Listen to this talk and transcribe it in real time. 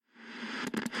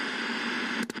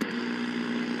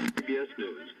CBS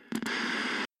News.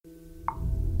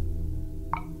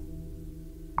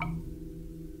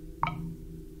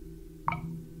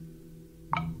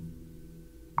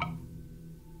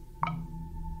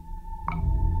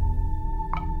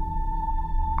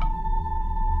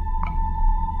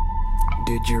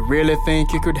 Did you really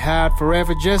think you could hide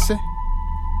forever, Jesse?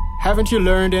 Haven't you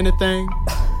learned anything?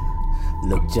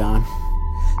 Look, John,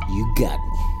 you got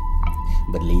me.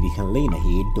 But Lady Helena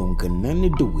here don't got nothing to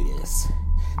do with this.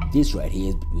 This right here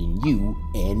is between you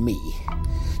and me.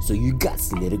 So you got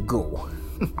to let it go.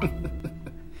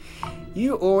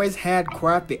 You always had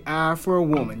quite the eye for a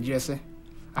woman, Jesse.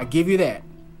 I give you that.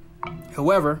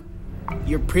 However,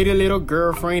 your pretty little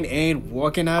girlfriend ain't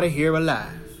walking out of here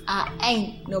alive. I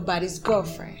ain't nobody's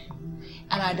girlfriend,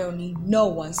 and I don't need no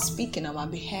one speaking on my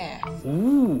behalf.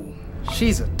 Ooh,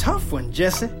 she's a tough one,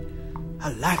 Jesse.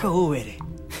 I like her already.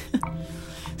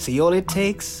 See, all it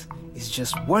takes is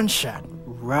just one shot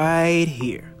right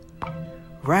here.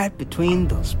 Right between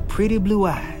those pretty blue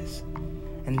eyes.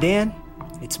 And then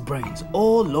it's brains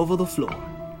all over the floor.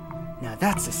 Now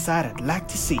that's a sight I'd like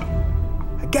to see.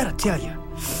 I gotta tell you,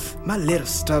 my little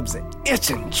stubs are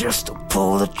itching just to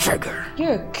pull the trigger.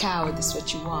 You're a coward, is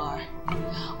what you are.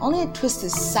 Only a twisted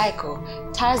psycho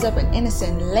ties up an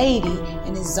innocent lady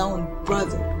and his own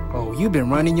brother. Oh, you've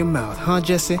been running your mouth, huh,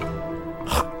 Jesse?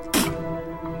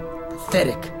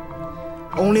 Pathetic.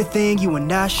 Only thing you and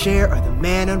I share are the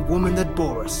man and woman that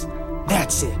bore us.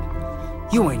 That's it.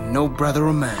 You ain't no brother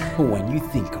of mine. Oh, and you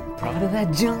think I'm proud of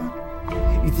that, John?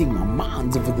 You think my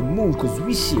mind's over the moon because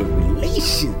we share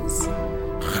relations?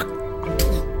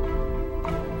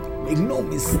 Make no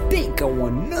mistake, I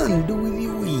want nothing to do with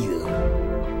you either.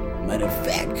 Matter of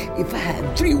fact, if I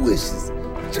had three wishes,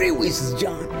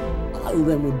 John, all of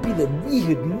them would be that we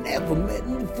had never met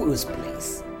in the first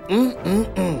place.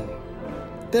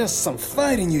 There's some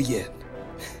fight in you yet.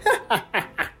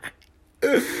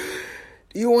 Do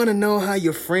you want to know how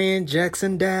your friend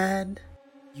Jackson died?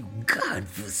 You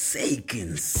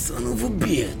godforsaken son of a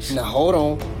bitch. Now hold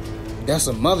on. That's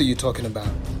a mother you're talking about.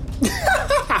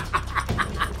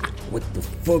 What the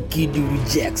fuck you do to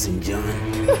Jackson, John?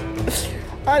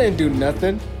 I didn't do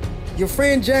nothing. Your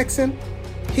friend Jackson,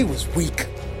 he was weak.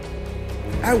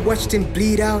 I watched him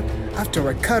bleed out after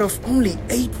I cut off only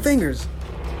 8 fingers.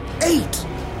 8!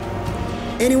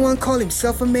 Anyone call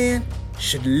himself a man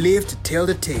should live to tell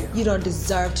the tale. You don't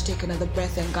deserve to take another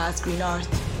breath in God's green earth.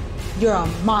 You're a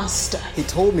monster. He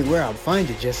told me where I'd find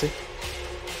you, Jesse.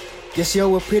 Guess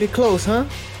y'all were pretty close, huh?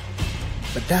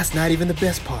 But that's not even the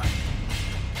best part.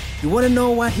 You want to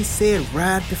know what he said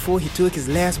right before he took his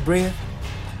last breath?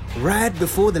 Right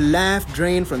before the life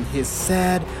drained from his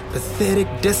sad, pathetic,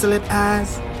 desolate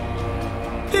eyes?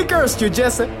 He cursed you,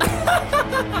 Jesse.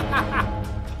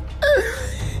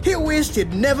 He wished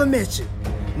he'd never met you.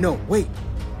 No, wait.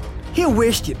 He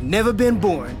wished he'd never been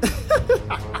born.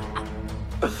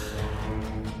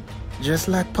 Just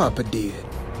like Papa did.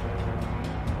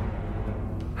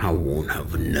 I won't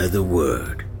have another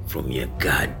word from your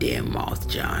goddamn mouth,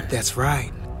 John. That's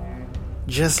right.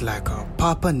 Just like our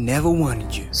Papa never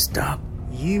wanted you. Stop.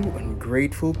 You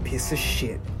ungrateful piece of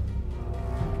shit.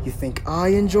 You think I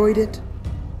enjoyed it?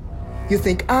 You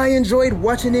think I enjoyed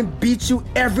watching him beat you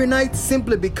every night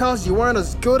simply because you weren't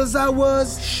as good as I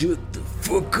was? Shut the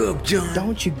fuck up, John.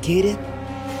 Don't you get it?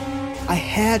 I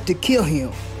had to kill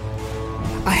him.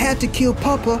 I had to kill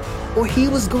Papa or he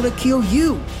was gonna kill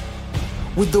you.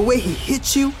 With the way he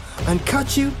hit you and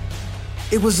cut you,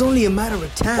 it was only a matter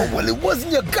of time. Oh, well, it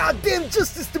wasn't your goddamn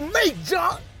justice to make,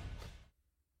 John.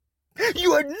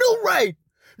 You had no right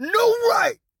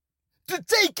to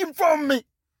take him from me.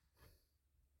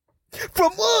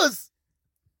 From us.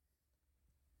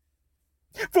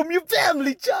 From your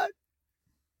family, John.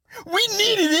 We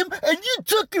needed him and you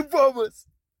took him from us.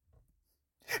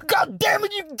 God damn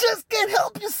it, you just can't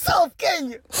help yourself,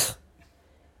 can you?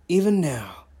 Even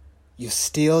now, you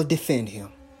still defend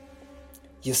him.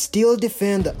 You still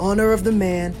defend the honor of the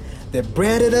man that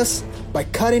branded us by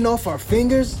cutting off our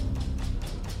fingers?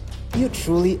 You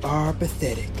truly are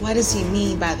pathetic. What does he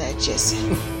mean by that,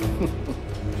 Jesse?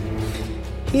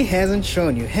 He hasn't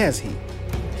shown you, has he?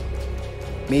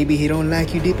 Maybe he don't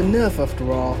like you deep enough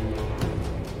after all.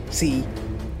 See,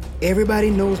 everybody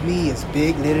knows me as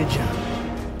Big Little John.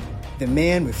 The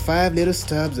man with 5 little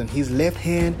stubs on his left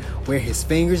hand where his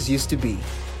fingers used to be.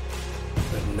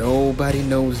 But nobody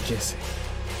knows Jesse.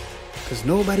 Because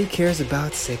nobody cares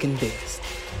about second best.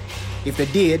 If they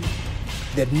did,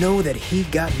 they'd know that he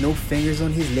got no fingers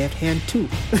on his left hand too.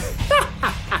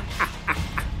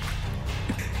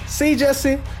 See,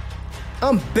 Jesse?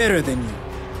 I'm better than you.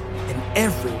 In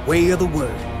every way of the word.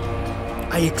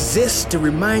 I exist to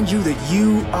remind you that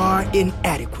you are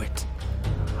inadequate.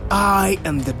 I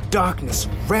am the darkness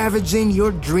ravaging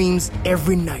your dreams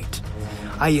every night.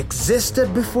 I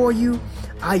existed before you,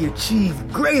 I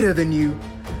achieved greater than you,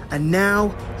 and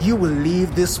now you will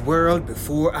leave this world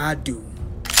before I do.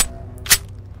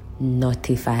 Not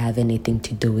if I have anything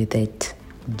to do with it,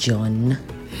 John.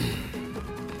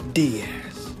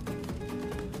 Diaz.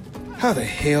 How the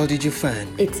hell did you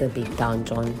find me? It's a big town,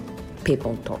 John.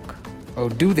 People talk. Oh,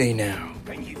 do they now?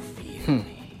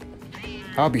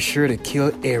 I'll be sure to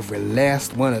kill every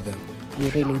last one of them. You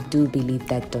really do believe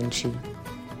that, don't you?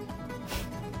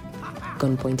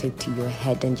 Gun pointed to your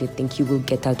head and you think you will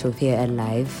get out of here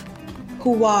alive?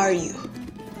 Who are you?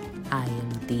 I am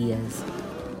Diaz.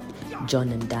 John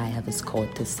and I have a score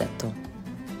to settle.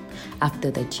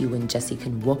 After that, you and Jesse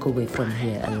can walk away from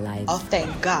here alive. Oh,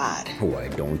 thank God. Oh, I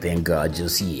don't thank God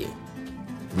just yet.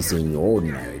 This ain't your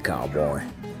ordinary cowboy.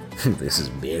 This is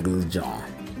Big Little John.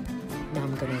 Now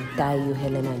I'm gonna untie you,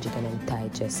 Helen, and you're gonna untie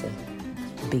Jesse.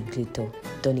 Big Little,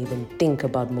 don't even think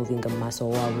about moving a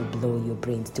muscle or I will blow your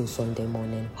brains till Sunday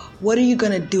morning. What are you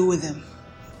gonna do with him?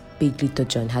 Big Little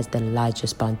John has the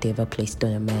largest bounty ever placed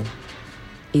on a man.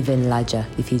 Even larger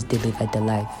if he's delivered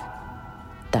alive.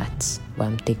 That's why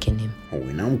I'm taking him.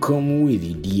 When I'm coming with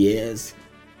you, Diaz,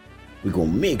 we're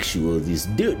gonna make sure this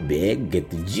dirtbag get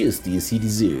the justice he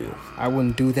deserves. I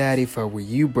wouldn't do that if I were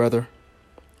you, brother.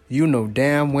 You know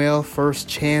damn well first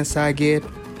chance I get,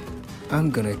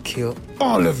 I'm gonna kill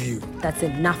all of you. That's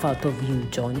enough out of you,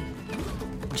 John.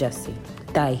 Jesse,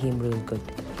 tie him real good.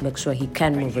 Make sure he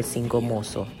can't move a single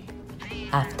morsel.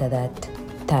 After that,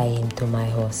 tie him to my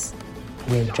horse.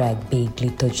 We'll drag Big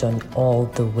Little John all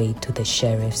the way to the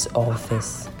sheriff's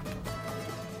office.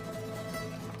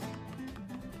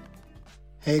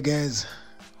 Hey guys,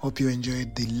 hope you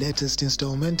enjoyed the latest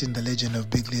installment in The Legend of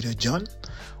Big Little John.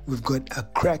 We've got a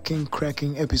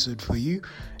cracking episode for you,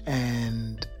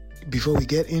 and before we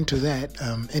get into that,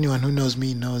 anyone who knows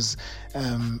me knows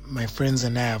my friends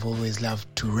and I have always loved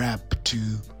to rap, to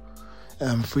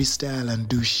freestyle and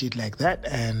do shit like that,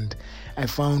 and I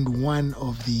found one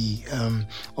of the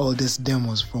oldest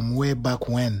demos from way back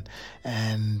when,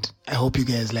 and I hope you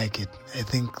guys like it. I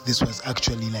think this was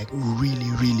actually like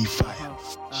really fire.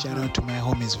 Shout out to my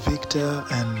homies Victor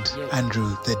and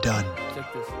Andrew the Don.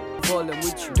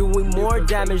 Doing more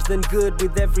damage than good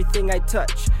with everything I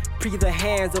touch. Pre the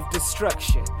hands of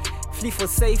destruction. Flee for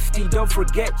safety, don't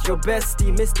forget your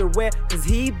bestie. Mr. Where has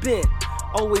he been?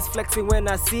 Always flexing when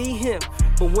I see him,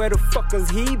 but where the fuck has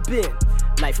he been?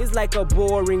 Life is like a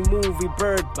boring movie,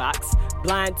 Bird Box.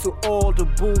 Blind to all the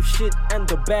bullshit and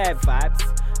the bad vibes.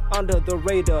 Under the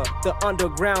radar, the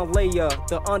underground layer,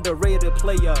 the underrated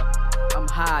player. I'm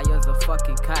high as a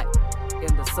fucking kite.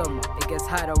 In the summer, it gets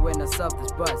hotter when the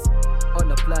surface buzz. On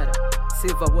the platter,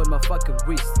 silver with my fucking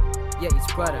wrist. Yeah,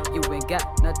 it's Prada, you ain't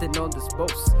got nothing on this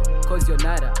boast. Cause you're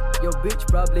nada, your bitch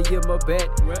probably in my bed.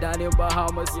 Down in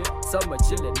Bahamas, summer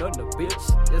chillin' on the beach.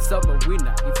 It's summer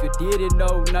winner, if you didn't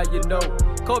know, now you know.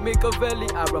 Call me Cavelli,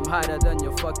 I rhyme harder than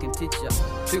your fucking teacher.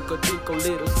 Twinkle, twinkle,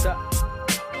 little star.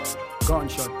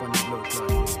 Gunshot on the blood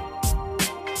clot.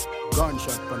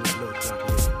 Gunshot on the blood clot.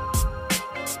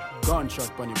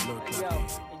 Gunshot on the blood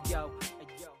clot.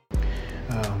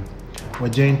 We're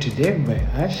joined today by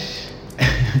Ash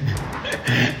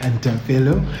and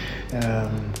Tampelo,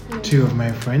 two of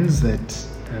my friends that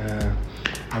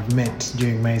I've met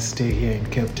during my stay here in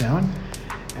Cape Town,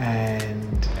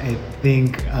 and I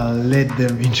think I'll let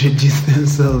them introduce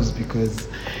themselves because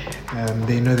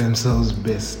they know themselves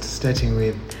best, starting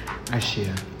with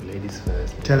Ashia. Ladies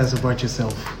first. Tell us about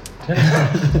yourself.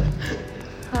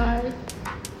 Hi,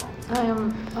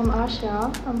 I'm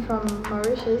Ashia. I'm from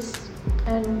Mauritius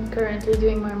and currently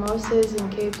doing my master's in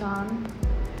Cape Town.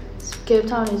 Cape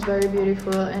Town is very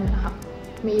beautiful, and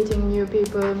meeting new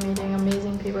people, meeting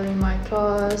amazing people in my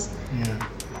class. Yeah.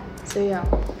 So yeah,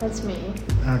 that's me.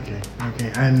 Okay.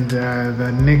 And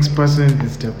the next person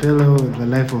is Tapelo, the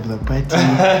life of the party.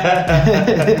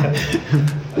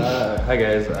 Hi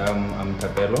guys, I'm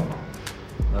Tapelo.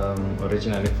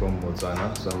 Originally from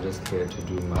Botswana, so I'm just here to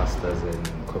do masters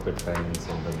in corporate finance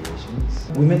and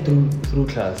valuations. We met through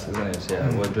class, isn't it?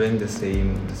 Yeah, we're doing the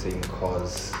same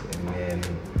course, and then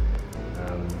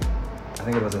I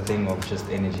think it was a thing of just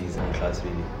energies in class,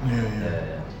 really.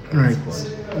 Yeah. Right.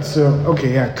 So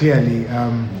clearly,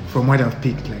 from what I've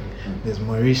picked, like there's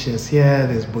Mauritius here,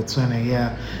 there's Botswana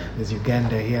here, there's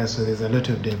Uganda here, so there's a lot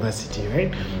of diversity,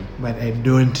 right? Mm-hmm. But I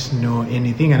don't know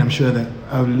anything, and I'm sure that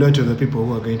a lot of the people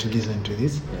who are going to listen to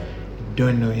this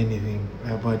don't know anything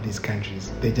about these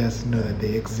countries. They just know that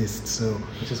they exist. So,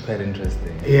 which is quite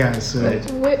interesting. Yeah. So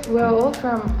we're all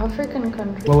from African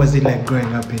countries. What was it like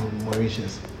growing up in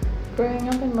Mauritius? Growing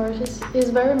up in Mauritius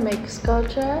is very mixed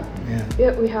culture.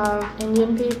 Yeah. We have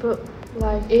Indian people,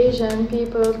 like Asian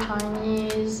people,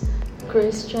 Chinese,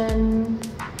 Christian,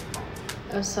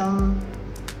 some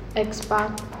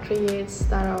expatriates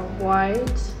that are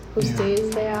white who stays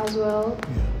there as well.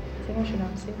 Yeah. I think I should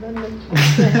not say that, but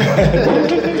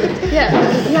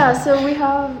yeah. So we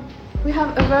have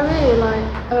a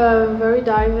very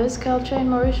diverse culture in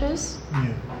Mauritius.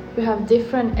 Yeah. We have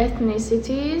different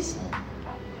ethnicities.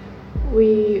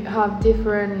 We have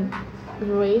different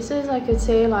races, I could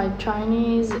say, like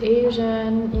Chinese,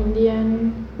 Asian,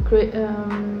 Indian,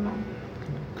 Creoles.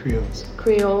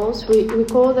 We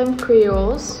call them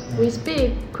Creoles. We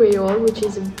speak Creole,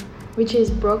 which is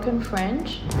broken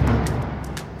French,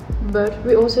 but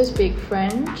we also speak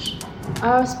French.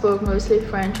 I spoke mostly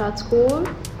French at school,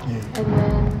 and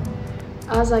then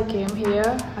as I came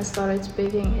here, I started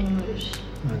speaking English.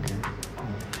 Okay.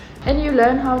 And you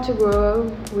learn how to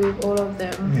grow with all of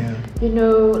them. Yeah. You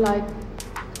know, like,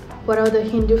 what are the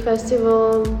Hindu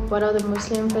festival, what are the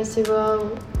Muslim festival.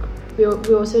 We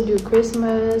also do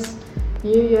Christmas,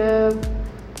 New Year,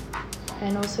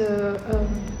 and also,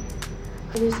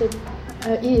 how do you say,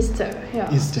 Easter.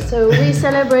 Yeah. Easter. So we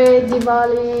celebrate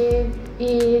Diwali,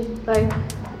 Eid, like,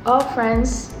 our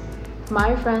friends,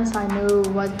 my friends, I know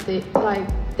what they, like,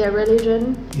 their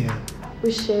religion. Yeah.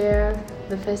 We share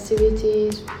the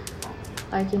festivities,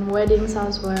 like in weddings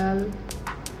as well.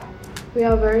 We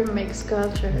are very mixed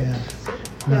culture. Yeah.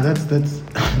 No,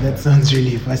 that sounds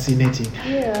really fascinating.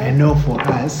 Yeah. I know for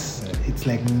us, it's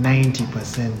like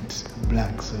 90%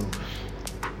 black, so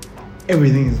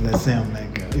everything is the same.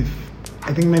 Like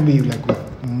I think maybe like with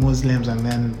Muslims and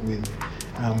then with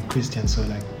Christians, so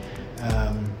like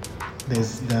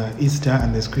there's the Easter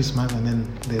and there's Christmas and then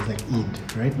there's like Eid,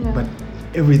 right? Yeah. But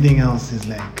everything else is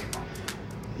like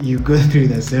you go through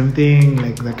the same thing,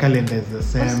 like the calendar is the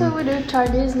same. Also, we do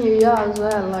Chinese New Year as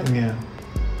well. Like, yeah.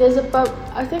 There's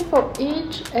I think for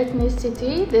each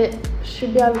ethnicity, there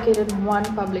should be allocated one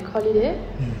public holiday.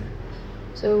 Yeah.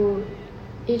 So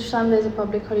each time there's a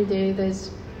public holiday, there's,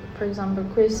 for example,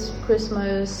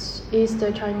 Christmas,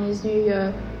 Easter, Chinese New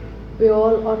Year, we're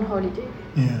all on holiday.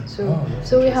 Yeah.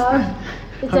 So we have.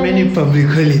 How many public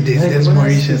holidays does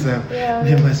Mauritius have? Yeah,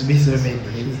 there must be so many.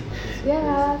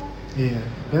 Yeah. Yeah,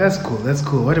 but that's cool. That's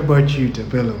cool. What about you,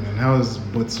 Tapelo, man? How's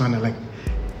Botswana? Like,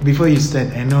 before you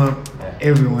start, I know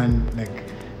everyone like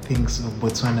thinks of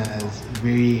Botswana as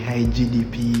very high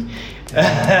GDP,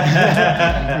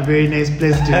 a very nice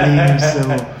place to live.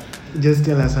 So, just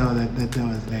tell us how that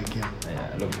was like. Yeah.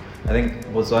 Yeah. Look, I think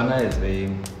Botswana is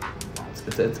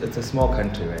it's a small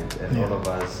country, right? And all of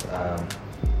us,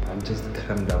 I'm just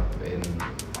crammed up in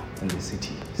the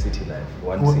city life.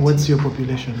 What's your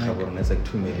population like? It's like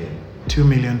 2 million. 2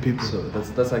 million people. So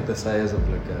that's like the size of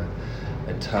like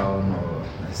a town or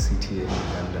a city in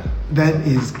Uganda. That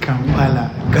is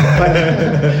Kampala.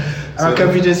 Our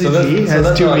capital city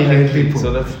has 2 million people.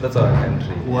 So that's our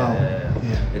country. Wow.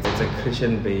 Yeah. It's a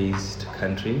Christian-based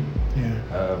country.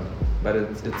 Yeah. But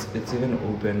it's even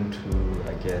open to,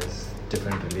 I guess,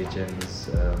 different religions,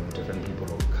 different people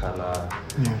of color.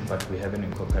 Yeah. But we haven't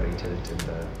incorporated it in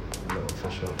the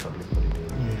official public holiday.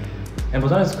 Yeah. And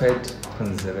Botswana is quite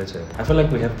conservative. I feel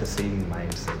like we have the same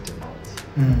mindset in us.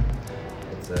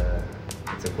 It's a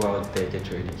go out there, get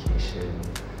your education,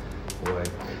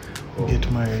 work, home, get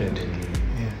married. family.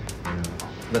 Yeah.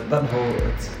 That whole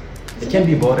it can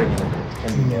be boring a bit.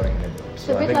 It's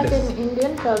a bit like in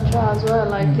Indian culture as well.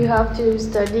 Like you have to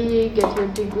study, get your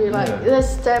degree. Like the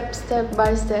step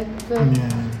by step. The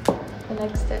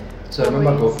next step. So I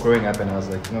remember growing up and I was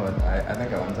like, you know what, I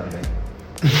think I want something.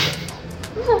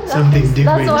 Something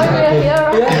different. That's why we're here,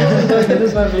 right? Yeah, that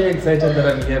is why I'm very excited that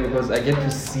I'm here because I get to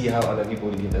see how other people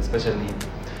live, especially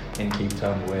in Cape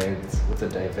Town where it's a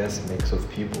diverse mix of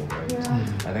people, right? Yeah.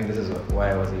 I think this is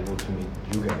why I was able to meet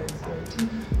you guys, right?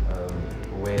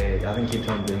 Where I think Cape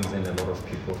Town brings in a lot of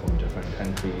people from different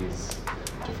countries,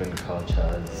 different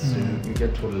cultures, so you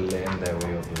get to learn their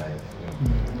way of life.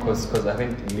 Because I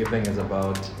think living is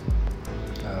about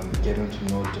getting to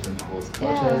know different people's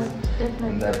cultures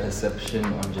and their perception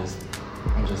on just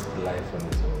life on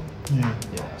its own. Yeah.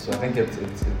 So I think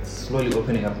it's slowly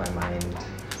opening up my mind.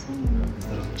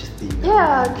 Instead of just being true.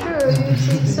 You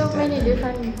see so many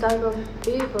different type of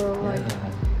people, like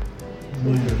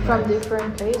from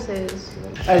different places.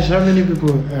 Ash, how many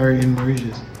people are in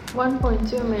Mauritius?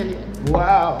 1.2 million.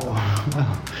 Wow.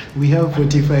 We have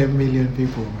 45 million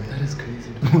people. Right? That is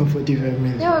crazy. 45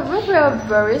 minutes. Yeah, but we're a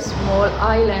very small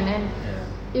island, and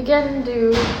you can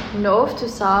do north to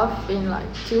south in like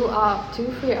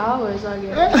 2-3 hours, I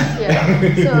guess.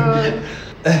 Yeah. So.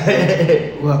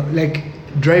 Well, like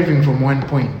driving from one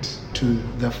point to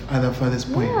the other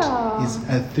farthest point is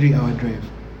a 3-hour drive.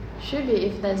 Should be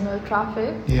if there's no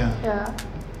traffic. Yeah. Yeah.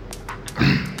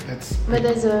 But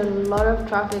there's a lot of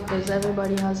traffic because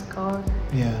everybody has a car.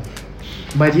 Yeah.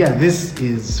 But yeah, this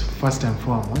is first and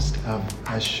foremost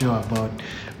a show about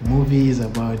movies,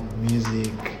 about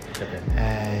music,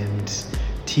 and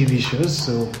TV shows.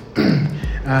 So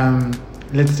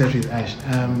let's start with Ash.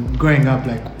 Growing up,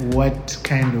 like, what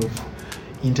kind of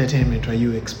entertainment were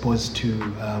you exposed to?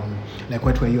 Like,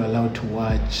 what were you allowed to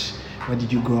watch? What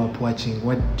did you grow up watching?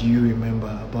 What do you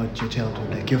remember about your childhood?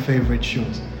 Like your favorite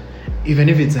shows? Even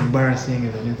if it's embarrassing,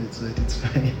 even if it's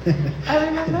fine. I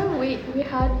remember we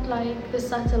had like the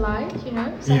satellite,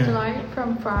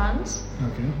 from France.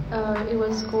 Okay. It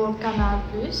was called Canal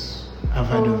Plus. I've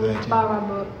heard of that.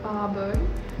 Parabole.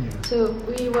 Yeah. So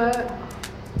we were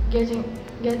getting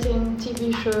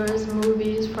TV shows,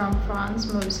 movies from France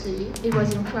mostly. It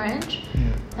was in French.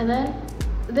 Yeah. And then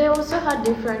they also had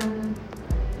different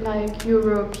like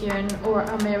European or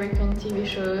American TV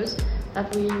shows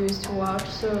that we used to watch.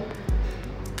 So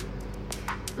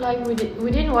like we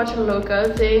didn't watch a local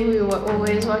thing, we were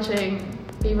always watching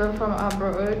people from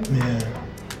abroad. Yeah.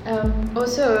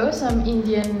 Also some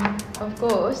Indian, of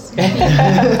course,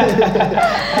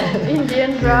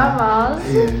 Indian dramas.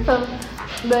 Yeah.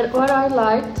 But what I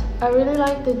really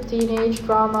liked the teenage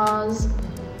dramas,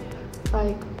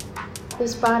 like the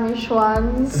Spanish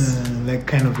ones. Like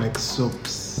kind of like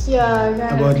soaps. Yeah.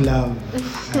 About love.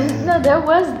 No, there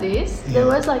was this. Yeah. There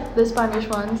was like the Spanish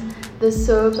ones, the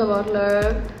soaps about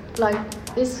love. Like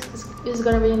this is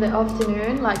gonna be in the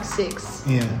afternoon, like 6.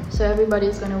 Yeah. So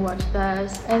everybody's gonna watch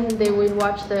that, and they will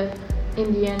watch the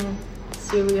Indian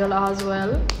serial as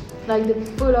well, like the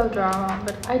full of drama.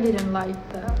 But I didn't like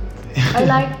that. I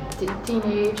like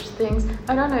teenage things.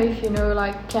 I don't know if you know,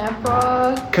 like Camp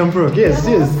Rock. Camp Rock, yes.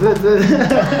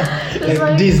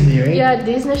 Like Disney, right? Yeah,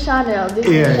 Disney Channel.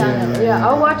 Yeah,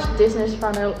 I watch Disney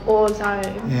Channel all the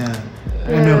time. Yeah.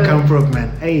 I know Camp Rock,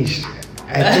 man. I think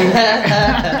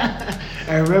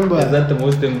I remember. Is that the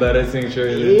most embarrassing show?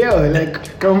 Yeah,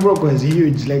 like Camp Rock was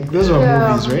huge. Like those were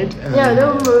movies, right? Yeah, they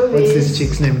were movies. What's this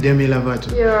chick's name? Demi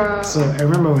Lovato. Yeah. So I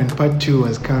remember when part 2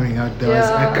 was coming out, there was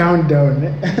a countdown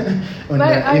in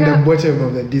the bottom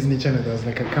of the Disney Channel. There was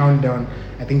like a countdown,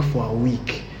 I think for a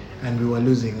week, and we were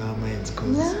losing our minds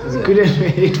because we couldn't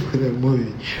wait for the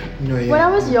movie. When I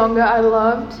was younger, I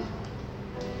loved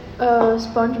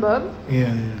SpongeBob.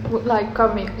 Yeah. Like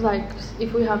comics, like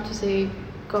if we have to say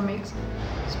comics.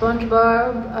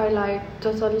 SpongeBob, I like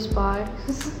Totally Spies.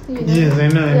 Yes, I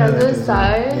know. Yeah, those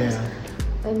types. Yeah.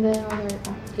 And then what I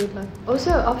did like.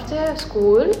 Also, after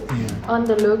school, on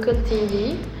the local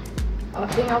TV, I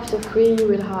think after 3 you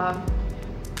will have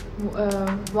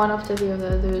one after the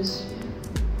other. There's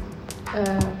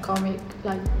comic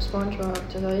like SpongeBob,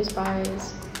 Totally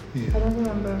Spies. I don't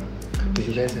remember. Did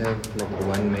you guys have like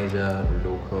one major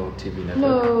local TV network?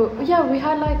 No, yeah, we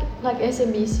had like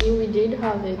SMBC. We did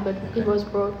have it, but it was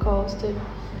broadcasted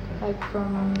like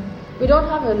from. We don't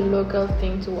have a local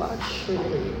thing to watch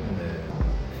really.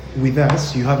 With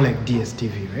us, you have like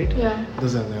DSTV, right? Yeah.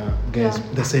 Those are the guys,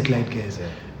 the satellite guys. Yeah.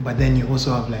 But then you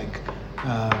also have like,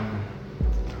 how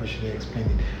should I explain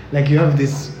it? Like you have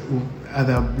this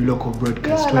other local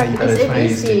broadcast where you can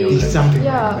find something.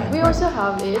 Yeah, like that. We also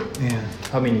have it. Yeah.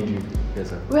 How many do you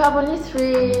guys have? We have only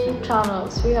 3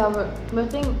 channels. We have,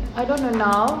 I don't know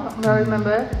now, but I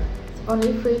remember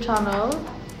only 3 channels.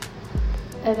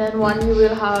 And then one you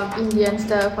will have Indian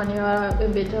stuff, one you have a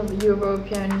bit of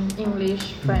European,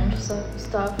 English, French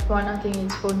stuff. One I think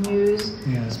is for news,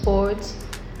 sports.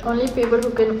 Only people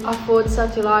who can afford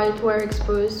satellite were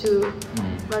exposed to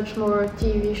much more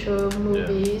TV show,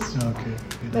 movies. Okay.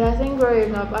 But I think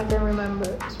growing up, I can remember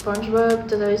SpongeBob,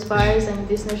 Totally Spies, and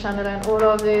Disney Channel, and all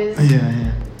of this.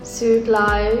 Yeah. Suit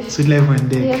Life. Suit Life one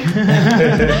day.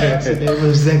 Yeah. Suit Life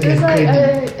was second. It's like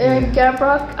Camp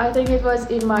Rock, I think it was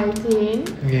in my teen.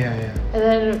 Yeah. And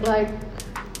then like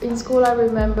in school, I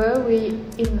remember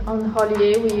on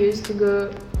holiday we used to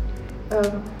go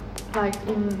like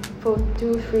for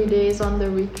 2-3 days on the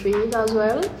retreat as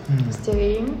well,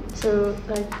 staying. So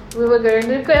like we were going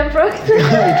to Camp Rock.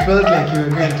 It felt like you were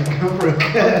going to Camp Rock.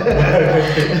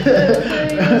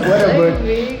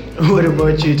 What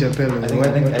about you, Tapelo? I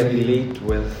think I relate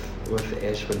with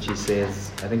Ash when she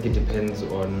says, I think it depends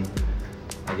on,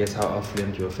 I guess, how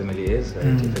affluent your family is. Right?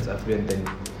 If it's affluent, then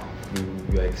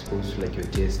you're exposed to like your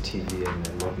DSTV and a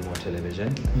lot more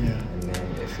television. Yeah. And then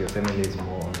if your family is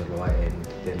more on the lower end,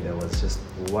 then there was just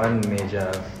one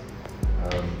major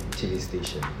TV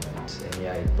station, right? And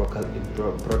yeah, it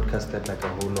broadcasted like a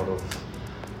whole lot of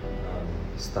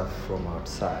stuff from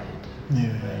outside.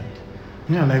 Yeah. Right?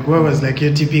 Yeah, like what was like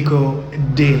your typical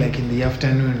day, like in the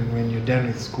afternoon when you're done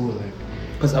with school, like?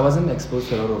 Because I wasn't exposed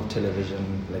to a lot of television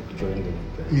like during the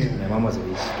week. Right? Yeah. My mom was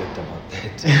very strict about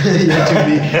that. you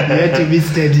had to be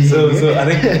steady. So I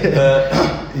think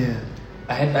yeah.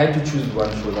 I had to choose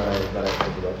one show that I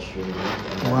could watch during the week,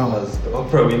 and that Wow. was the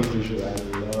Oprah Winfrey Show. I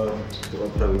loved the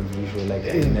Oprah Winfrey Show. Like I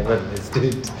never missed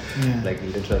it. Yeah. Like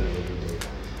literally every day.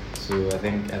 So I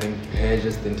think her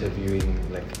just interviewing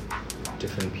like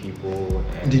different people.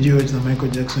 And Did you watch the Michael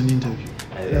Jackson interview?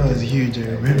 That was huge, I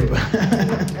remember.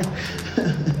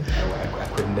 I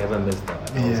could never miss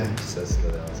that. I was obsessed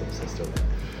with that.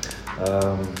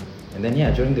 And then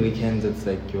during the weekends it's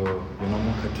like your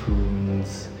normal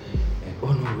cartoons. And,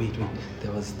 oh no, wait.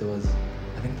 There was I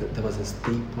think that there was a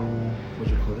staple. What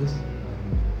do you call this?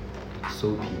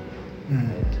 Soapy,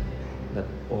 right? That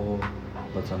all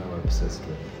Botswana were obsessed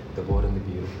with. The Bold and the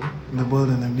Beautiful. The Bold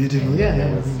and the Beautiful. And Yeah, there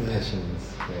yeah. was Passions,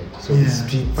 right? So the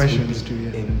streets Passions would too, be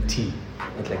yeah. empty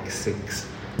at like 6.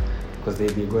 Because they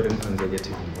go in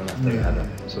consecutively one after the other.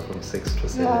 So from 6 to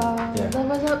 7. Yeah, that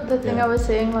was the thing I was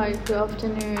saying, like the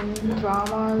afternoon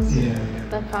dramas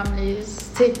that families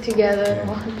stick together and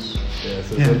watch. Yeah,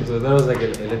 so that was like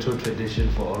a little tradition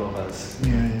for all of us.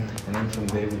 Yeah. And then from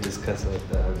there we discuss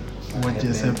what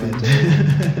just happened.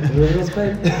 It was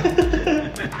quite.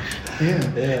 So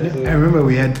I remember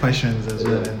we had Passions as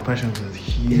well, and Passions was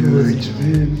huge. It was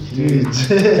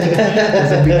huge.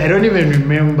 I don't even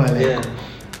remember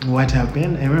what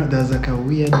happened. I remember there was like a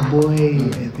weird boy.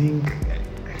 I think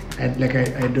I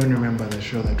don't remember the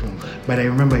show that well, but I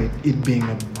remember it being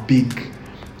a big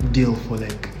deal for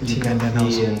like Ugandan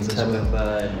households as well.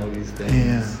 And all these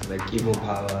things, like evil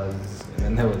powers,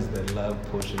 and there was the love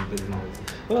potion business.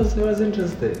 It was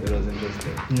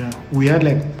interesting. Yeah, we had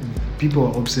like people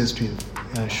were obsessed with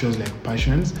shows like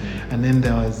Passions, and then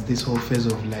there was this whole phase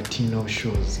of Latino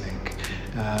shows like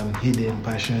Hidden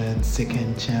Passions,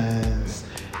 Second Chance.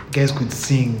 Guys could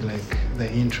sing like the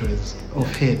intros of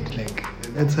Head, like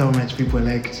that's how much people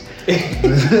liked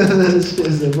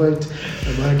shows about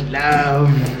love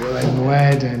and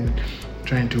what and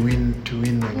trying to win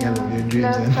the girl of your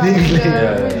dreams and things like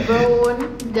that.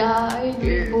 Reborn, die,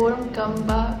 reborn, come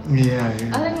back. Yeah.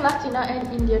 I think Latina and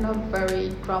Indian are very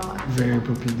dramatic. Very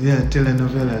popular. Yeah,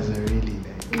 telenovelas are really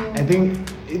like. I think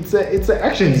it's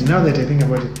actually now that I think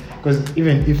about it, because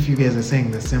even if you guys are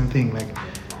saying the same thing, like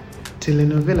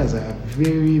telenovelas are a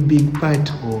very big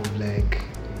part of like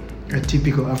a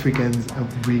typical African's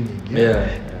upbringing.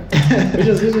 which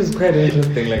is quite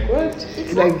interesting. Like what?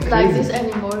 It's not like this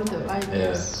anymore, though. I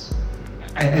guess.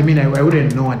 I mean, I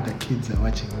wouldn't know what the kids are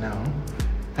watching now,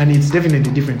 and it's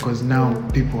definitely different because now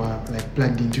people are like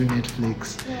plugged into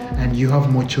Netflix, and you have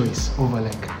more choice over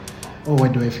like, oh,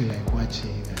 what do I feel like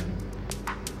watching?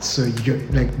 So you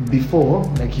like before,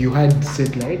 like you had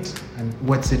satellite and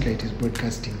what satellite is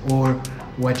broadcasting or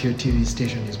what your TV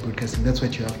station is broadcasting. That's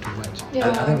what you have to watch.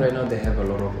 Yeah. I think right now they have a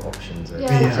lot of options. Right?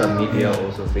 Social media,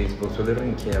 also Facebook, so they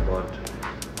don't care about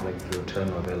like your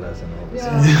telenovelas and all this.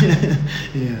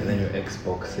 And then your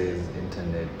Xboxes,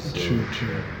 internet. So,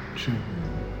 True.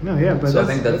 No, but so I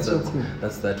think that's so cool.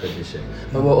 That's that tradition.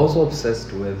 But we're also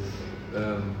obsessed with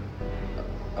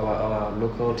our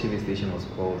local TV station was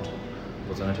called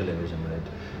Botswana Television, right?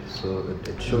 So it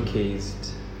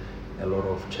showcased a lot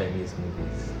of Chinese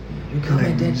movies. You come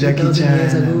like dead Jackie 2,000 Chan,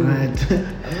 years ago. right?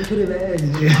 I went to the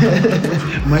edge.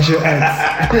 Martial arts.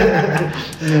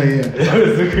 That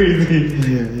was so crazy.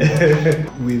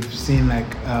 We've seen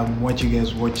like what you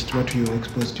guys watched, what you were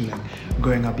exposed to like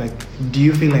growing up. Like, do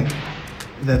you feel like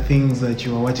the things that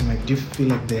you were watching, like, do you feel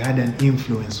like they had an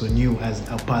influence on you as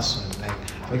a person? Like,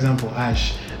 for example,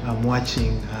 Ash,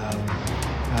 watching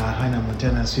Hannah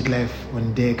Montana, Sweet Life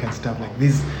on Deck and stuff like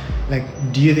this. Like,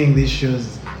 do you think these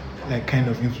shows like kind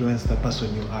of influence the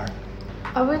person you are?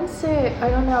 I wouldn't say, I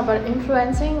don't know about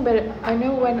influencing, but I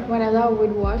know when I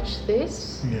would watch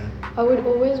this, I would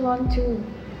always want to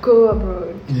go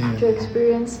abroad, to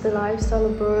experience the lifestyle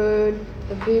abroad,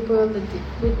 the people,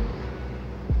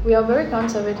 we are very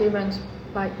conservative and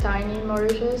like tiny in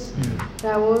Mauritius.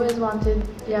 I always wanted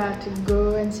to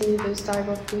go and see those type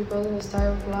of people, this type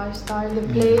of lifestyle, the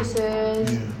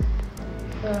places.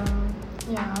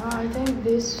 I think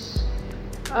this,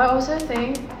 I also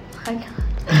think like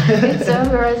it's so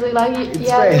embarrassing, like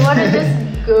you want to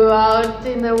just go out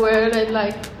in the world and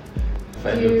like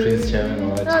Find Prince Charming or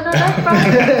what? No, not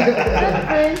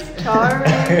Prince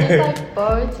Charming. It's like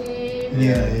Bertie.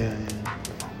 Yeah.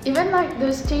 Even like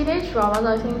those teenage dramas,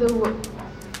 I think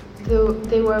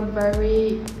they were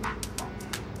very.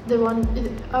 The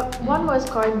one was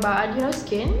quite bad. You know,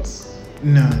 Skins.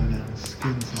 No,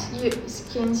 Skins.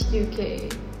 Skins UK.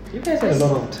 You guys have a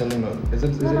lot of telenovela. Is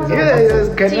it?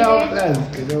 Yeah,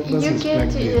 Canal Plus. UK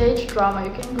teenage drama.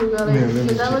 You can Google it. Yeah,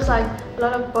 Because there was like a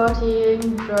lot of partying,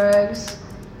 drugs,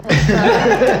 and stuff.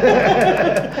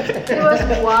 It was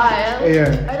wild.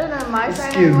 Yeah. I don't know. My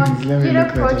friend Skins, let me you know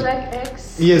look that up. Project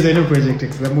X. Yes, I know Project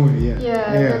X, the movie. Yeah.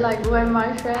 Yeah. But like when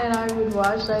my friend and I would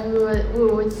watch, like we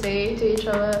would say to each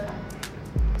other,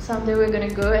 someday we're gonna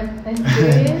go and do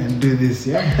it. And do this,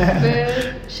 yeah.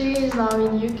 But she is now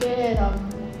in UK and I'm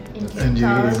in Cape And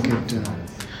Town. you're in Cape Town.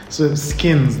 So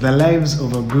Skins, the lives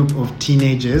of a group of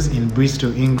teenagers in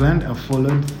Bristol, England are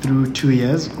followed through 2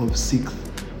 years of sixth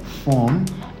form,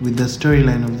 with the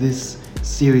storyline of this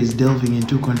series delving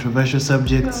into controversial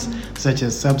subjects such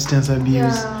as substance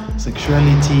abuse,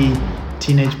 sexuality,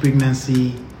 teenage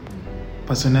pregnancy,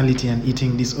 personality and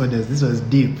eating disorders. This was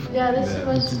deep. Yeah, it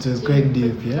was quite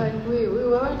deep, yeah. Like we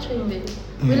were watching this.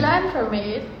 We learned from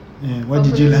it. Yeah. What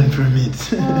did you learn from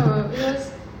it?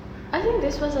 I think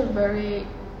this was a very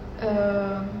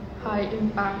high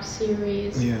impact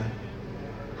series. Yeah.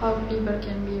 How people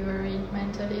can be very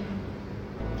mentally.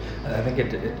 I think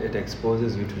it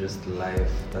exposes you to just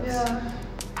life that's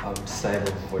outside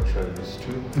of what you're used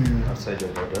to, outside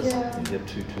your borders. Yeah. You get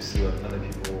to see what other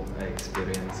people are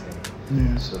experiencing.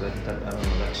 Yeah. So that I don't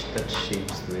know, that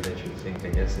shapes the way that you think, I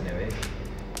guess, in a way.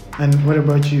 And what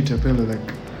about you, Tapelo?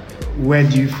 Like, where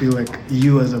do you feel like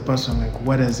you as a person, like,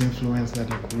 what has influenced that?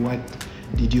 Like, what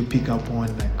did you pick up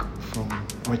on, like, from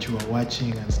what you were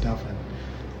watching and stuff? And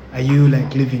are you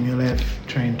like living your life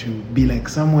trying to be like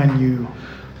someone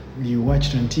you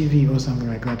watched on TV or something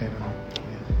like that? I don't know.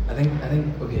 Yeah. I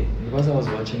think okay, because I was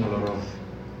watching a lot of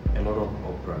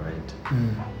Oprah, right?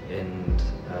 And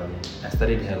I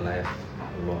studied her life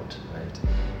a lot, right?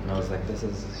 And I was like,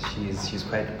 she's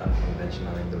quite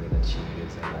unconventional in the way that she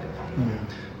lives her life. You know?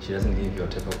 She doesn't live your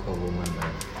typical woman,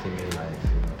 like female life,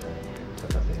 you know,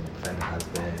 type of thing. Find a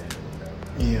husband,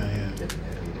 get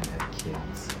married and have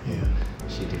kids. Yeah.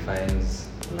 She defines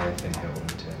life in her own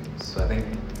terms. So I think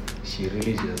she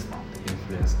really just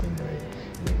influenced me in a way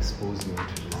and exposed me to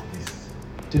just these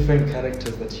different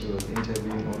characters that she was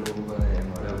interviewing all over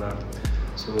and whatever.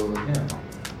 So yeah.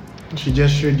 She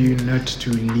just showed you not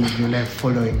to live your life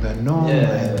following the norm,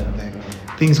 and like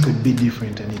things could be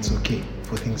different, and it's okay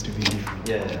for things to be different.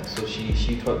 Yeah. So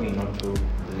she taught me not to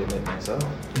limit myself.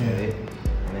 Right?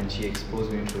 And then she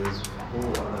exposed me to this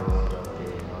whole other world out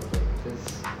there. And I was like,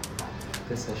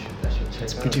 this I should check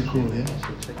It's out. pretty cool, yeah. I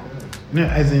should check it out. No,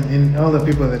 as in all the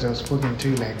people that I've spoken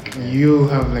to, like you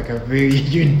have like a very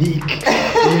unique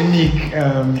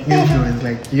influence.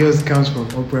 Like yours comes from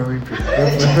Oprah Winfrey.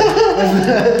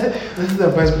 This is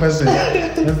the first person.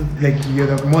 Like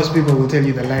most people will tell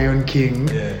you the Lion King.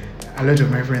 Yeah. A lot of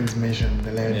my friends mention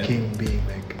the Lion King being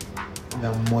like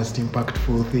the most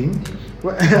impactful thing.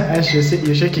 Ash, you're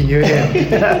shaking your head.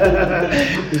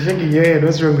 You're shaking your head.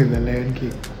 What's wrong with the Lion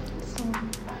King?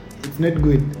 It's not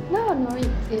good. No,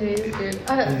 it is good.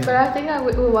 But I think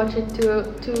we watch it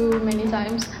too many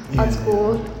times at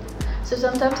school. So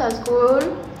sometimes at school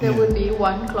there would be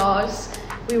one class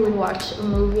we would watch a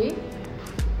movie.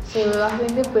 So I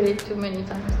think they put it too many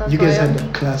times. That's you guys why had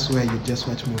a class where you just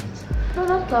watch movies? No,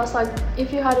 not class. Like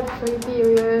if you had a free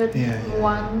period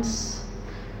once,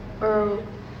 or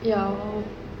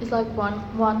it's like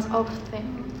once off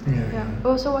thing. Yeah. We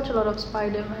also watch a lot of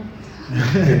Spider-Man.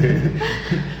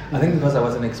 I think because I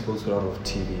wasn't exposed to a lot of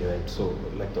TV, right? So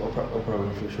like the Oprah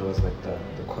Winfrey show was like the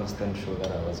constant show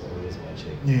that I was always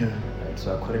watching. Yeah. Right.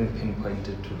 So I couldn't pinpoint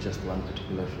it to just one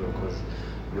particular show because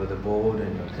you're the bored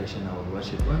and you're catching. I would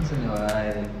watch it once in a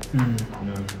while. You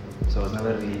know. So I was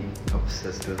never really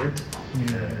obsessed with it.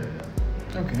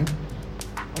 Yeah. Okay.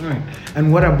 All right.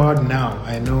 And what about now?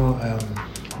 I know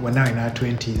we're now in our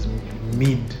 20s,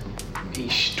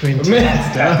 mid-ish 20s.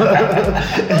 Yeah,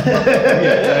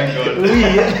 thank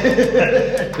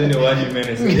God. 21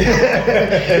 minutes.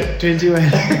 21.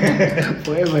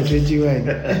 Forever 21.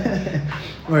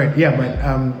 All right. Yeah, but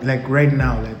like right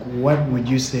now, like what would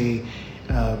you say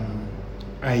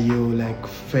are your like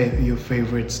your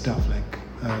favorite stuff? Like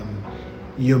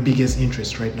your biggest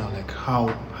interest right now? Like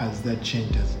how has that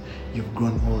changed as you've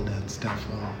grown older and stuff?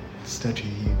 I'll start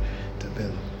with you,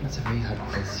 Tapelo. That's a very hard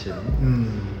question.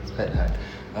 It's quite hard.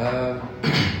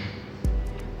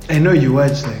 I know you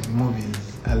watch like movies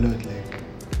a lot, like.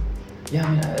 Yeah, I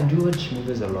mean, I do watch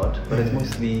movies a lot, but it's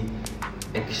mostly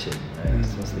action, right?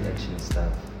 It's mostly action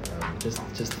stuff,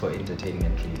 just for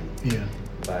entertainment, really. Yeah.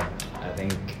 But I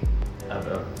think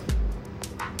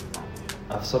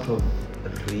I've sort of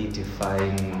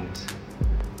redefined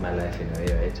my life in a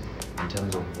way, right? In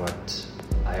terms of what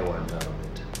I want out of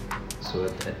it. So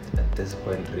at this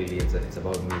point, really, it's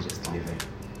about me just living.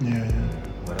 Yeah.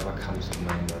 Whatever comes to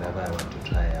mind, whatever I want to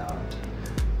try out,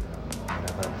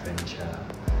 whatever adventure.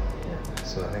 Yeah.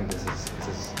 So I think this is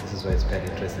why it's quite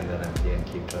interesting that I'm here in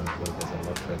Cape Town, because there's a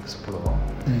lot to explore.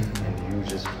 And you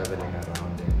just traveling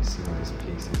around and seeing these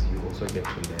places, you also get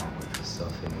to learn about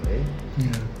yourself in a way.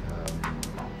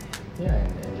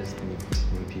 And just meet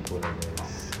new people, I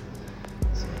guess.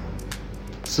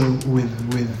 So with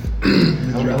I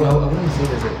wouldn't say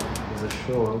there's a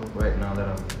show right now that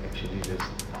I'm actually just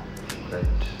quite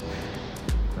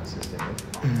consistent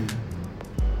with.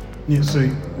 Yeah, so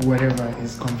whatever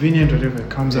is convenient, whatever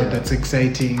comes out that's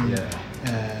exciting.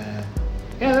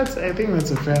 I think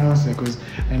that's a fair answer, because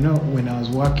I know when I was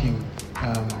working,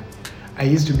 I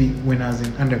used to be, when I was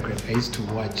in undergrad, I used to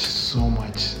watch so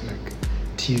much like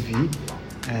TV,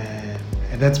 and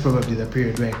that's probably the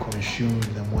period where I consumed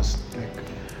the most like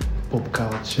pop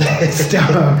culture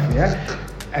stuff.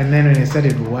 And then when I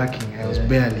started working, I was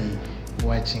barely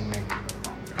watching like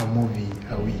a movie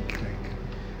a week, like,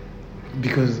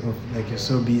 because of like you're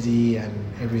so busy and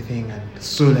everything, and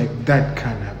so like that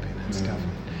can happen and stuff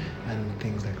and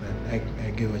things like that.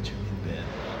 I get what you mean.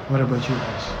 What about you,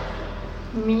 Ash?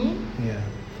 Me? Yeah.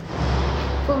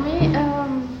 For me,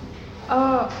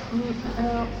 I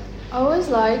always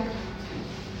like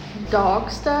dog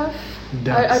stuff.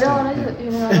 I don't want to, I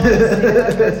don't want to say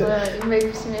that because it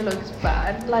makes me look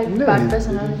bad, like bad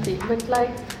personality. But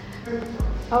like,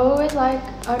 I always like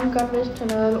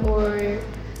unconventional or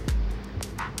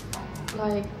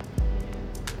like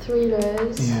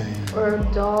thrillers or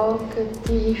dog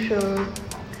TV show.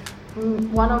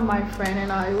 One of my friend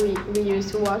and I, we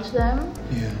used to watch them.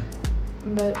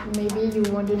 But maybe you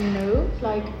wouldn't know,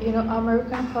 like,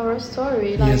 American Horror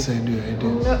Story. Like, yes, I do. No,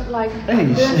 like, no one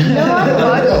watches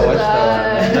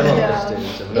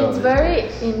that. It's very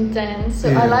intense.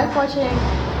 So I like watching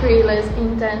thrillers,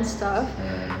 intense stuff.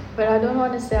 But I don't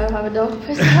want to say I have a dog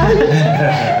personality.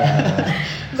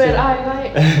 But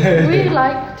I really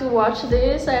like to watch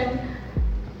this and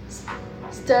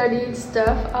studied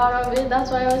stuff out of it.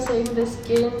 That's why I was saying the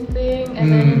skin thing,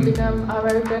 and then it became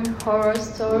American Horror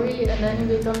Story, and then it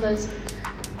became those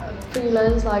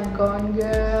thrillers like Gone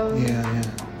Girl.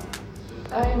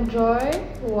 I enjoy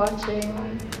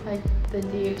watching like the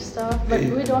deep stuff, but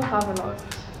we don't have a lot.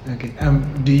 Okay.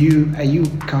 Are you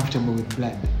comfortable with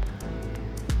blood?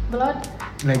 Blood?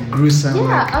 Like gruesome,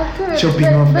 like I could, chopping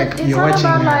but, off, but like it's you're not watching.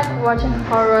 About like watching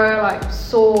horror, like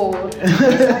sword.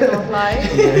 This I don't like.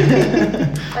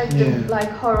 Like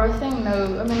horror thing.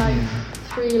 No, I mean like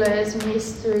thrillers,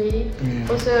 mystery,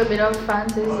 also a bit of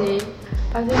fantasy.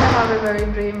 I think I have a very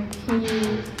dreamy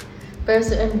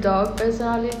person and dog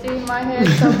personality in my head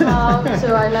somehow.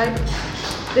 So I like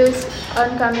this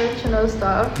unconventional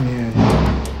stuff.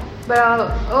 But I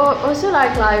also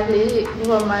like lively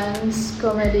romance,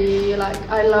 comedy. Like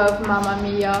I love Mamma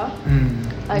Mia.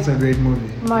 It's a great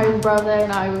movie. My brother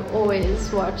and I will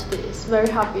always watch this. Very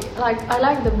happy. Like I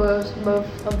like the both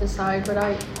of the side, but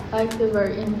I like the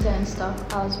very intense stuff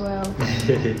as well.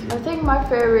 I think my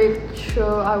favorite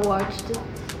show I watched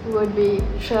would be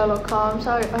Sherlock Holmes.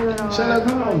 I don't know. Sherlock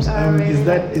Holmes. Is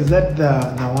that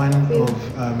the one of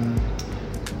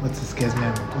what's this guy's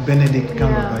name? Benedict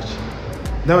Cumberbatch.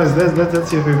 That's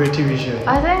your favorite TV show?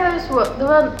 I think that was the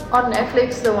one on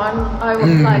Netflix, the one I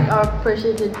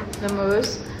appreciated the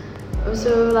most.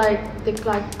 Also like the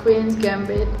Queen's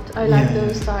Gambit. I like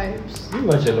those types. You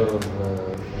watch a lot of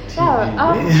TV.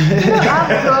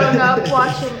 I've grown up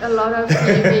watching a lot of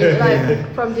TV, like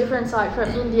from different sides, from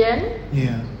Indian.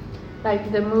 Like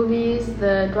the movies,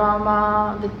 the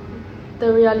drama,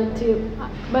 the reality.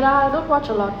 But I don't watch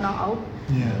a lot now.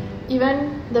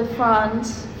 Even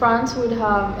France would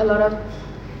have a lot of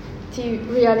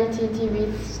reality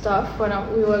TV stuff when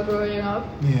we were growing up.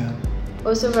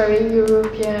 Also very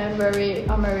European, very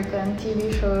American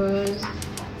TV shows.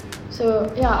 So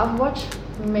I've watched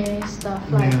many stuff.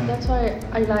 Like that's why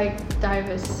I like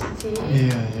diversity.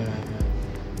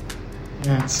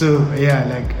 So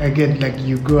like I get like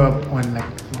you grew up on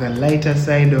like the lighter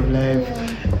side of life,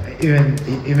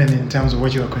 even in terms of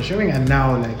what you were consuming, and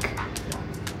now like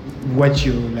what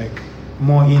you're like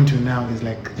more into now is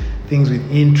like things with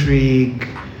intrigue,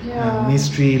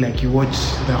 mystery. Like you watch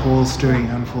the whole story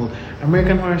unfold.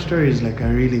 American Horror Story is like a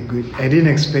really good. I didn't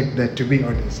expect that, to be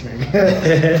honest, like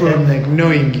from like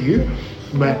knowing you,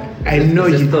 but I know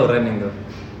it's you. Still running though.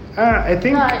 I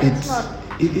think No, it's not.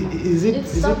 Is it?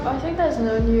 I think there's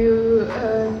no new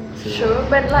show,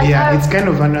 but like yeah, it's kind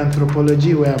of an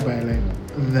anthropology whereby like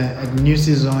the new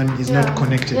season is not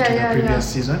connected to the previous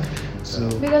season. So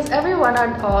because everyone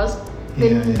at us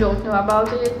don't know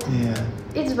about it. Yeah.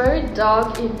 It's very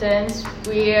dark, intense,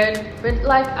 weird, but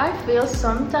like I feel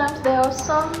sometimes there are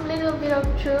some little bit of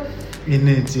truth in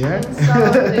it, yeah. In some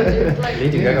of it, like,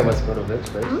 Lady Gaga was part of it,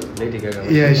 right? Lady Gaga.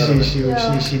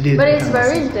 Was she did. But it's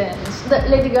very intense. The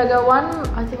Lady Gaga one,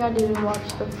 I think I didn't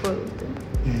watch the full thing.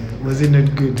 Yeah. Was it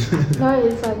not good? No,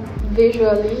 it's like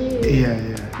visually. Yeah.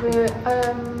 But,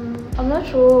 I'm not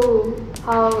sure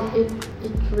how it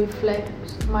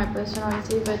reflects my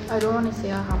personality, but I don't want to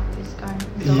say I have this kind of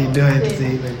You don't thing.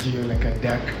 say that you're like a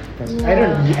dark person. Yeah.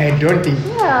 I don't think.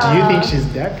 Yeah. Do you think she's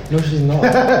dark? No, she's not. I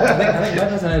think my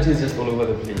personality is just all over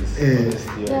the place.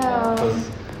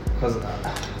 Because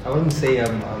I wouldn't say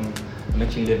I'm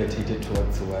actually levitated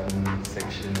towards one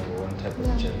section or one type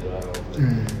of gender.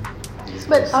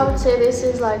 But I would say this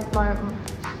is like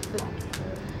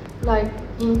my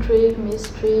intrigue,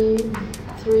 mystery,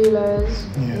 thrillers.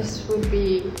 This would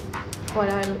be what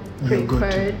I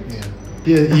preferred.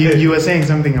 You were saying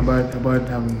something about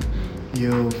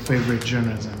your favorite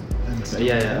genres and stuff.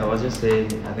 I was just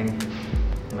saying I think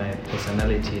my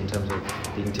personality in terms of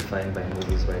being defined by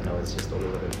movies right now is just all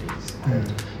over the place.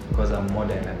 Because I'm more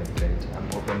dynamic, right? I'm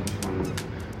open to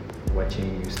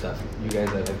watching new stuff. You guys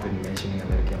have been mentioning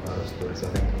American Horror Story, so I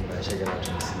think I'm gonna check it out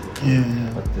and see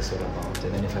what this is all about.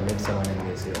 And then if I meet someone and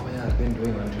they say, "Oh yeah, I've been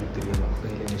doing 1, 2, 3," I'm like,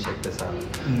 "Okay, let me check this out."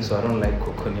 So I don't like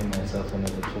cocooning myself in a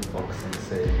little box and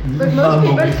say. But most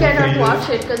people cannot watch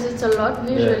it because it's a lot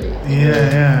visually.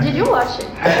 Did you watch it?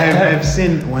 I've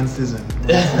seen one season.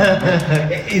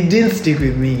 It didn't stick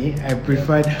with me. I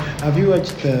preferred. Have you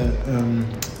watched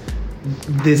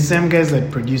the same guys that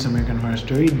produce American Horror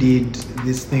Story did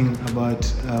this thing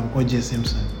about O.J.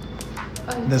 Simpson,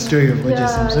 the story of O.J.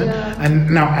 Simpson, and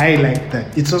now I like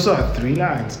that. It's also a thriller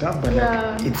and stuff, but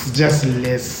like it's just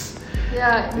less.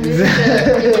 Yeah,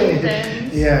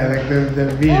 intense. Yeah, like the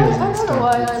visuals and stuff. I don't know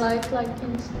why I like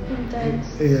intense.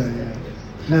 Yeah.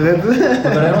 No,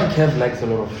 but I don't care if likes a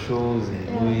lot of shows and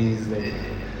movies like.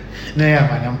 No,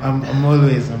 man, I'm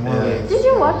always. Did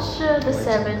you watch the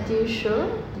 70s show?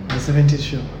 The 70s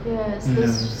show? Yes,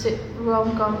 this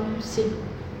rom-com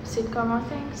sitcom, I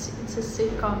think. It's a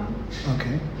sitcom.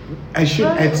 Okay. I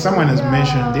should. Someone has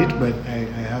mentioned it, but I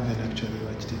haven't actually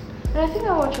watched it. But I think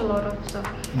I watch a lot of stuff.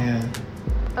 Yeah.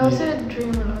 I also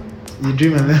dream a lot. You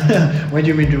dream a lot? What do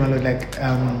you mean dream a lot? Like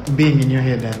being in your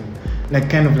head and like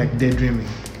kind of like daydreaming.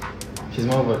 She's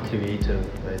more of a creator,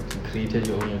 right? You created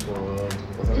your own little world.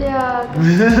 Yeah. Or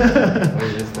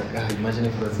you're just like, imagine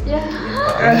if it was.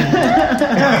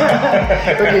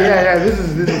 Okay, this is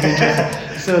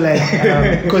interesting. So like,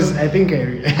 because I think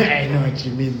I know what she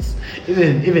means.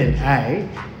 Even I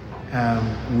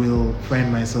will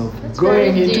find myself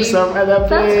going into some other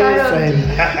place.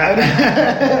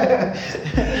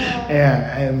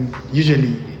 And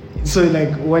usually. So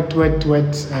like, what are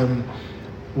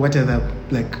the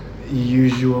like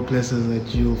usual places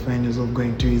that you'll find yourself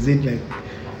going to? Is it like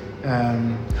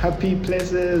happy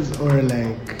places or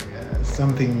like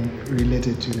something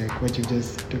related to like what you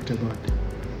just talked about?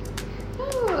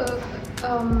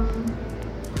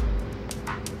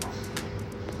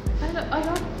 I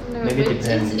don't know. Maybe it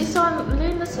depends. It's only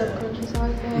in the subconscious,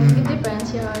 I think. It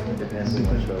depends, It depends on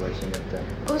what you're watching at that.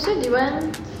 Also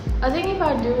depends. I think if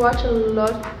I do watch a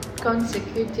lot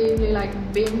consecutively, like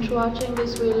binge watching,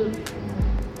 this will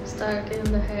start in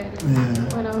the head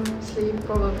when I'm asleep,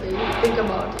 probably think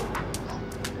about it.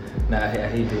 Nah, I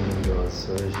hate being indoors,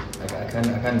 so I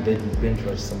can't binge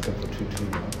watch something for too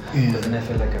long. Because then I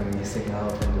feel like I'm missing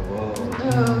out on the world.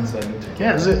 So I need to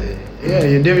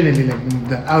you're definitely like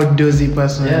the outdoorsy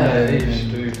person.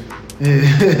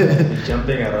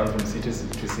 Jumping around from city to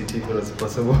city if it was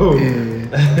possible.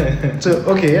 So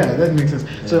that makes sense.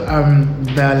 So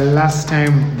the last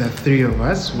time the three of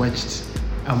us watched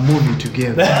a movie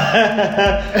together.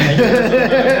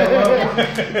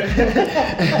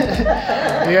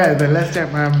 The last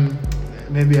time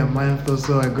maybe a month or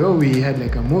so ago we had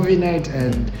like a movie night,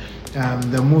 and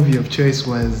the movie of choice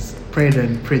was Pride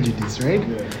and Prejudice, right?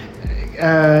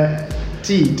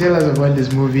 T, tell us about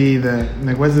this movie.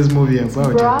 What's this movie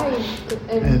about?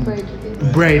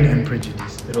 Bride and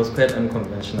Prejudice. It was quite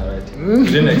unconventional, right?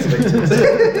 Didn't expect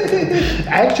it.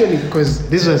 Actually, because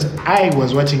I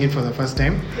was watching it for the first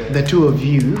time. The two of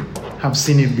you have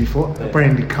seen it before,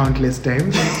 apparently countless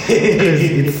times. Because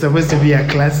it's supposed to be a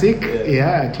classic.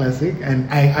 A classic. And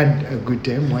I had a good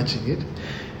time watching it.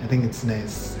 I think it's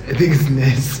nice. I think it's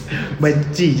nice.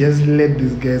 But gee, just let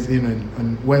these guys in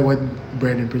on what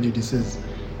Pride and Prejudice is.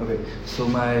 Okay, so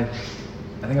I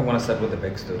think I want to start with the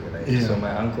backstory, right? Yeah. So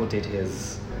my uncle did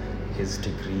his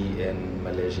degree in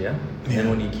Malaysia, and then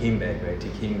when he came back, right, he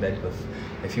came back with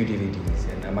a few DVDs,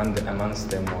 and amongst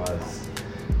them was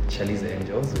Charlie's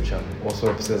Angels, which I'm also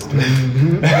obsessed with.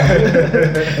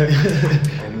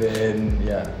 And then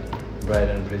Pride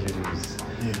and Prejudice.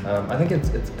 Yeah. I think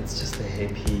it's just a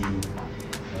happy,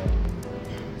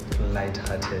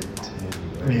 light-hearted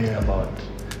movie, right?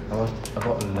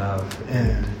 About love.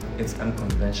 Yeah. It's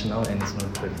unconventional and it's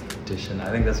not traditional. I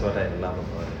think that's what I love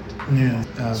about it.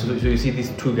 Yeah. So you see,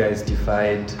 these two guys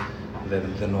defied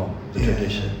the norm, the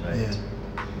tradition, right? Yeah.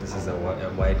 This is a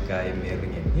white guy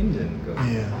marrying an Indian girl.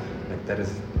 Yeah. Like that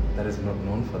is not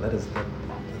known for. That's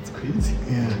crazy.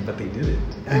 Yeah. But they did it.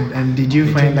 And did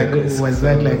you find like was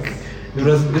that like? It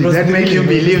was that make you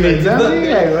believe in something?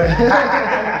 Like,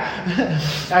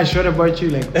 I short about you.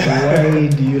 Like, why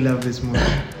do you love this movie?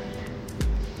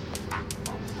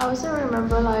 I also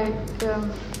remember like the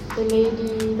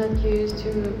lady that used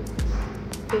to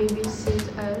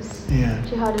babysit us. Yeah.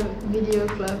 She had a video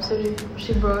club, so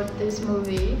she brought this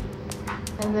movie,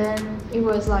 and then it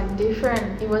was like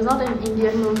different. It was not an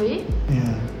Indian movie.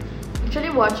 Yeah. Actually,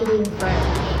 watched it in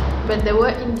French, but there were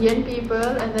Indian people,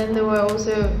 and then there were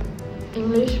also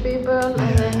English people,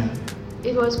 and then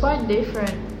it was quite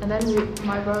different. And then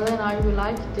my brother and I, we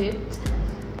liked it,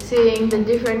 seeing the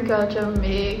different culture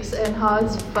mix and how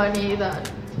it's funny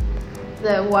that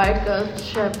the white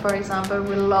culture, for example,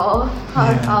 will laugh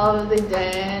how they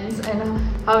dance and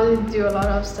how they do a lot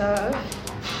of stuff.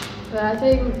 But I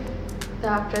think the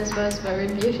actress was very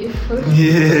beautiful.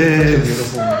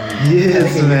 Yes.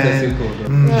 Yes, man.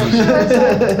 Yeah, she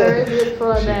was very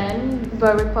beautiful then,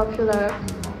 very popular.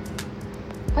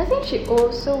 I think she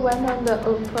also went on the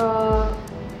Oprah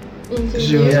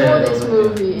interview for this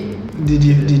movie. Did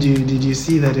you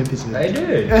see that episode? I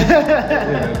did. I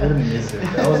couldn't miss it.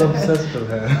 I was obsessed with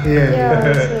her.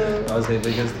 Yeah. I was her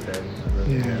biggest fan.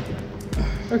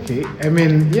 Yeah. Okay. I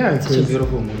mean, yeah, it's such a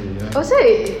beautiful movie. Yeah. Also,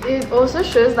 it also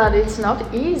shows that it's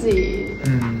not easy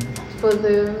for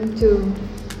them to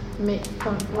mix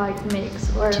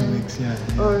or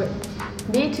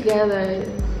be together.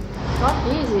 Not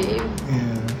easy.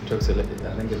 Yeah. I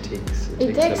think it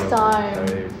takes a lot time. Of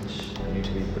courage. You need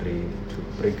to be brave to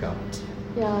break out.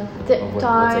 Yeah,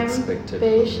 time,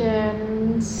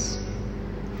 patience,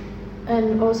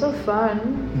 and also fun.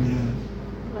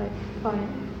 Yeah. Like fun.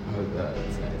 Oh god,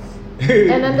 that's nice.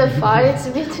 And then the fights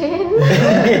between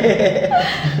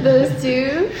those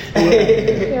two.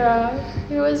 Yeah,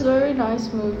 it was very nice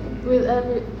movie with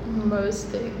most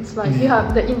things. Like you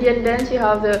have the Indian dance, you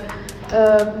have the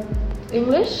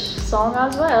English song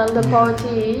as well, the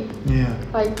party. Yeah.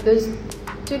 Like there's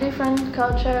two different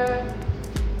culture,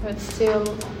 but still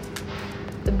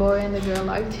the boy and the girl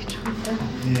liked each other.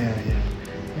 Yeah.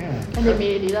 And they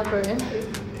made it apparently.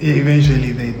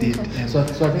 Eventually they did. So I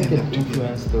think it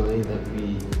influenced the way that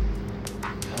we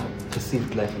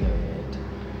perceived life in our head.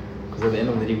 Because at the end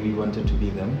of the day, we wanted to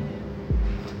be them.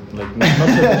 Like not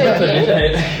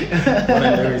traditionally. Want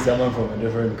to marry someone from a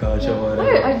different culture or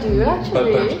whatever. No, I do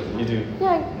actually. But you do.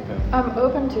 Yeah, okay. I'm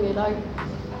open to it. Like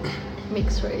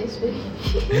mixed race.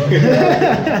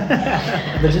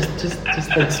 But just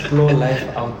explore life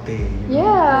out there.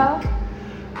 Yeah.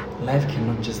 Life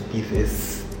cannot just be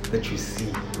this that you see.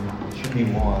 It should be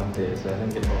more out there. So I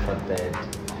think it offered that.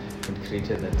 It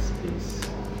created that space.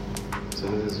 So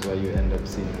this is why you end up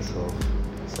seeing yourself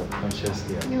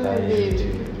subconsciously applying to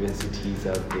universities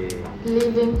out there.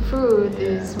 Living through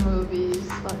these movies.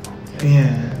 Like.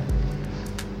 Yeah.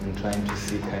 And trying to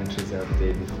see countries out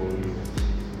there before you.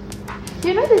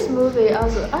 You know this movie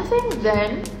also, I think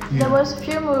then there was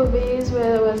few movies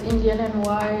where there was Indian and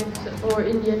white or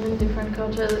Indian and different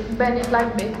cultures. Bend It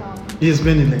Like Beckham. Yes,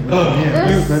 Bend It Like Beckham.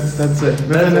 Yeah, that's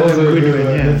another also good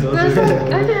one.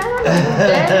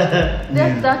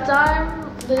 Yeah. That time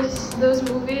those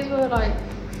movies were like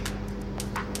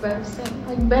best thing.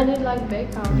 Like Bend It Like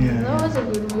Beckham. Yeah, that was a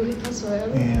good movie as well.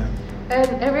 Yeah.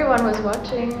 And everyone was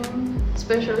watching,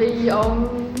 especially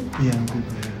young people.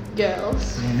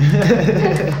 Girls.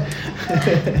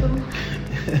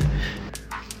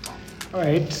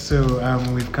 Alright, so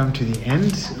we've come to the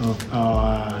end of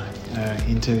our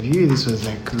interview. This was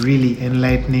like really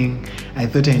enlightening. I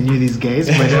thought I knew these guys,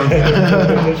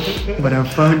 but I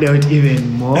found out even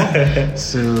more.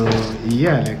 So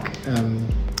yeah, like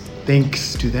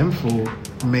thanks to them for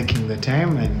making the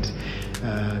time and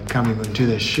coming onto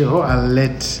the show. I'll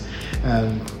let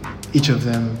each of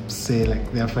them say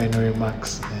like their final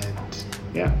remarks and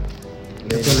yeah.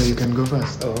 Capello, you can go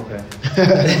first. Oh, okay.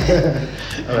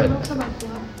 All right.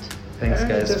 Thanks,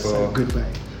 guys, for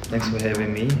goodbye. Thanks for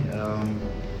having me.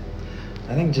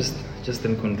 I think just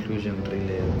in conclusion,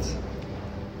 really,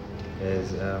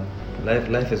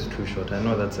 life is too short. I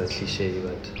know that's a cliche,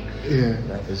 but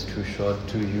life is too short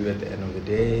to you at the end of the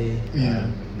day.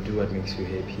 Do what makes you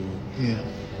happy.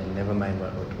 And never mind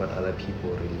what other people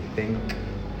really think.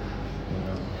 You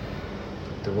know,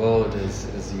 the world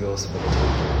is yours for the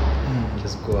taking.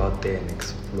 Just go out there and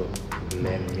explore,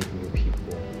 learn, meet new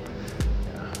people.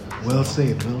 Well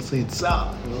said,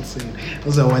 sir. Well said.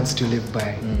 Those are words to live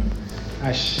by.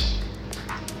 Ash.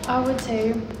 I would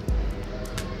say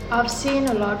I've seen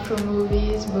a lot from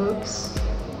movies, books,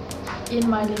 in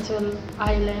my little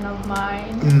island of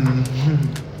mine.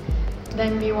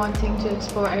 Than me wanting to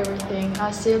explore everything.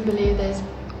 I still believe there's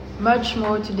much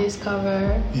more to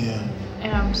discover.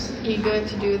 And I'm eager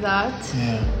to do that.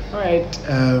 All right.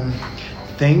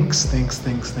 Thanks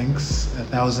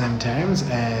 1,000 times,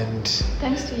 and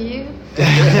thanks to you.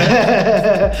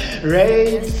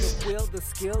 Right. The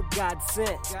skill God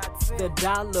sent. The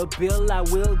dollar bill I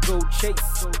will go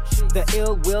chase. The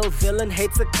ill will villain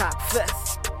hates a cock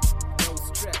fest. No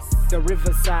stress. The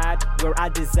riverside where I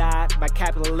reside, I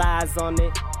capitalize on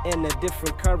it. In a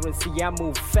different currency, I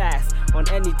move fast. On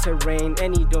any terrain,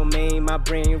 any domain, my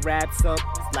brain wraps up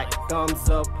like thumbs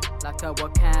up. Like a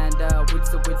Wakanda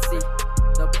with the witsy.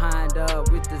 The panda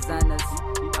with designers.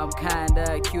 I'm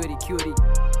kinda cutie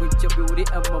with your beauty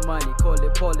and my money. Call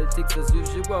it politics as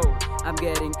usual. I'm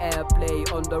getting airplay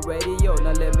on the radio.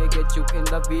 Now let me get you in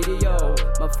the video.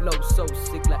 My flow so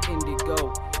sick like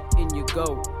indigo. In you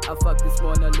go. I fuck this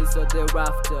Mona Lisa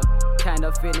thereafter.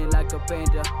 Kinda feeling like a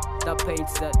painter that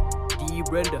paints that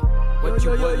D-Brenda. What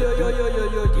you wanna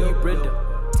do? D-Brenda,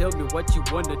 tell me what you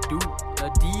wanna do. Now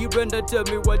D-Brenda, tell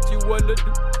me what you wanna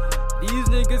do. These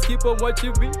niggas keep on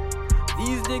watching me.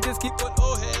 These niggas keep on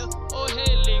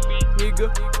hailing me. Nigga.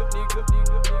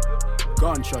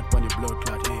 Gunshot on the blood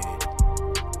clot head.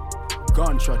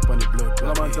 Gunshot on the blood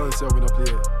clot head. No man tell you we not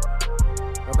play.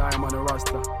 But I am on a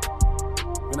roster.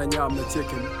 When I am the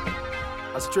chicken,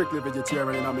 I strictly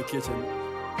vegetarian in my kitchen.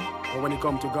 But when it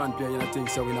come to gunplay, you don't think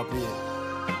so we not play.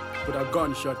 Put a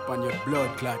gunshot on your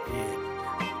blood clot head.